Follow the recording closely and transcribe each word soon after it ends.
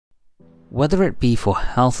Whether it be for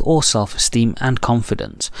health or self-esteem and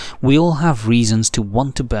confidence, we all have reasons to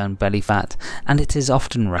want to burn belly fat, and it is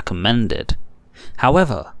often recommended.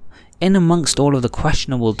 However, in amongst all of the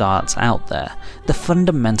questionable diets out there, the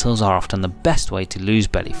fundamentals are often the best way to lose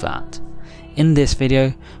belly fat. In this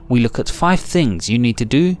video, we look at 5 things you need to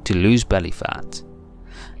do to lose belly fat.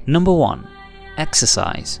 Number 1.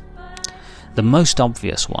 Exercise. The most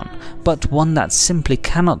obvious one, but one that simply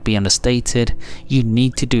cannot be understated: you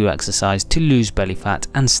need to do exercise to lose belly fat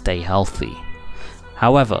and stay healthy.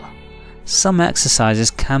 However, some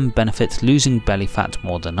exercises can benefit losing belly fat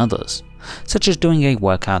more than others, such as doing a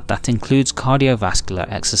workout that includes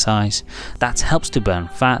cardiovascular exercise that helps to burn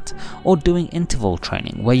fat, or doing interval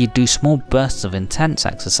training where you do small bursts of intense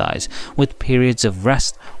exercise with periods of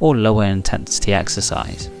rest or lower intensity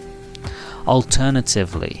exercise.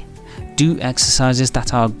 Alternatively, do exercises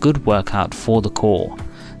that are a good workout for the core,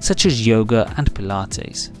 such as yoga and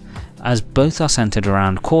Pilates, as both are centered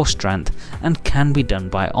around core strength and can be done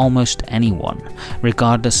by almost anyone,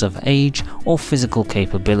 regardless of age or physical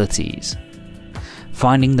capabilities.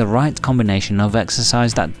 Finding the right combination of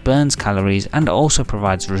exercise that burns calories and also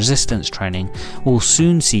provides resistance training will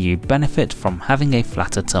soon see you benefit from having a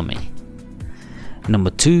flatter tummy.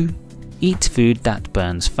 Number 2. Eat food that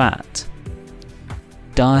burns fat.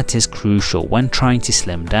 Diet is crucial when trying to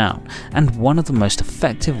slim down, and one of the most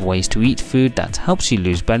effective ways to eat food that helps you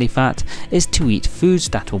lose belly fat is to eat foods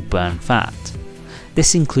that will burn fat.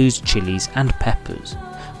 This includes chilies and peppers,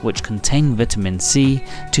 which contain vitamin C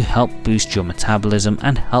to help boost your metabolism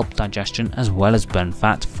and help digestion as well as burn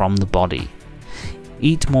fat from the body.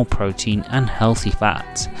 Eat more protein and healthy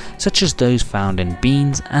fats, such as those found in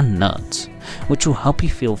beans and nuts, which will help you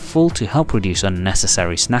feel full to help reduce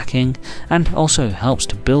unnecessary snacking, and also helps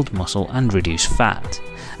to build muscle and reduce fat,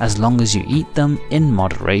 as long as you eat them in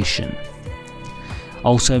moderation.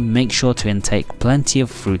 Also, make sure to intake plenty of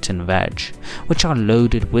fruit and veg, which are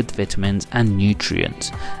loaded with vitamins and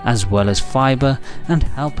nutrients, as well as fiber, and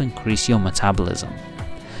help increase your metabolism.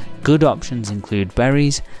 Good options include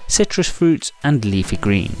berries, citrus fruits, and leafy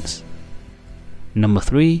greens. Number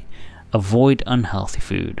 3. Avoid unhealthy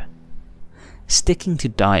food. Sticking to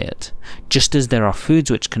diet. Just as there are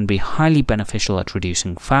foods which can be highly beneficial at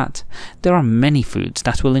reducing fat, there are many foods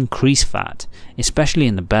that will increase fat, especially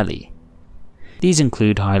in the belly. These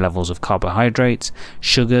include high levels of carbohydrates,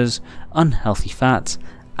 sugars, unhealthy fats,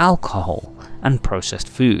 alcohol, and processed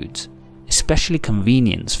foods, especially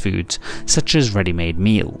convenience foods such as ready-made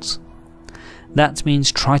meals. That means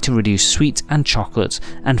try to reduce sweets and chocolates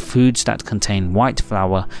and foods that contain white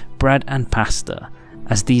flour, bread and pasta,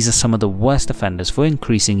 as these are some of the worst offenders for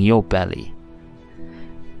increasing your belly.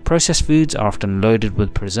 Processed foods are often loaded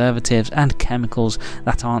with preservatives and chemicals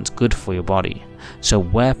that aren't good for your body, so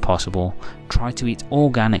where possible, try to eat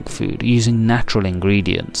organic food using natural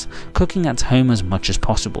ingredients, cooking at home as much as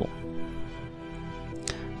possible.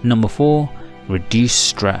 Number 4. Reduce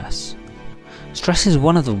stress. Stress is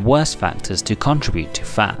one of the worst factors to contribute to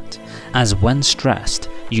fat, as when stressed,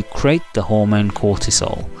 you create the hormone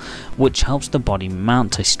cortisol, which helps the body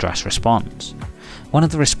mount a stress response. One of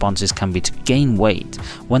the responses can be to gain weight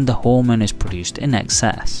when the hormone is produced in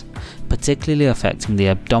excess, particularly affecting the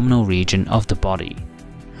abdominal region of the body.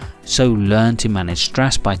 So learn to manage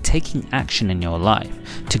stress by taking action in your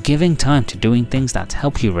life, to giving time to doing things that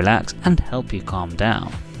help you relax and help you calm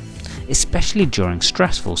down, especially during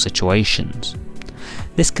stressful situations.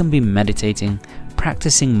 This can be meditating,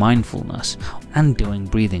 practicing mindfulness, and doing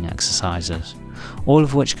breathing exercises, all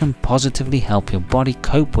of which can positively help your body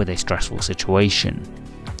cope with a stressful situation.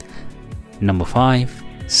 Number 5.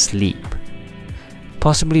 Sleep.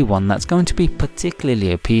 Possibly one that's going to be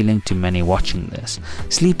particularly appealing to many watching this.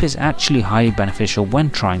 Sleep is actually highly beneficial when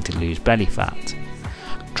trying to lose belly fat.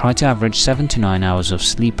 Try to average 7 to 9 hours of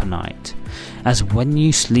sleep a night, as when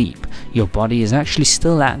you sleep, your body is actually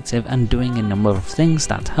still active and doing a number of things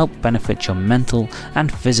that help benefit your mental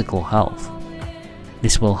and physical health.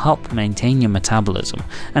 This will help maintain your metabolism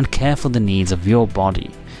and care for the needs of your body,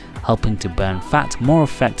 helping to burn fat more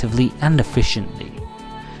effectively and efficiently.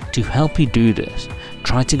 To help you do this,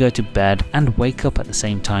 try to go to bed and wake up at the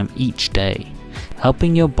same time each day,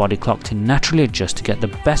 helping your body clock to naturally adjust to get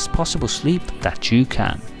the best possible sleep that you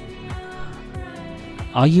can.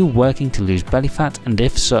 Are you working to lose belly fat, and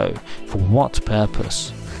if so, for what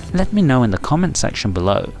purpose? Let me know in the comment section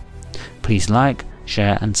below. Please like,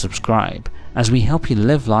 share and subscribe, as we help you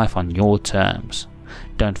live life on your terms.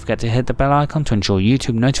 Don't forget to hit the bell icon to ensure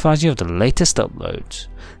YouTube notifies you of the latest uploads.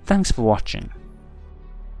 Thanks for watching.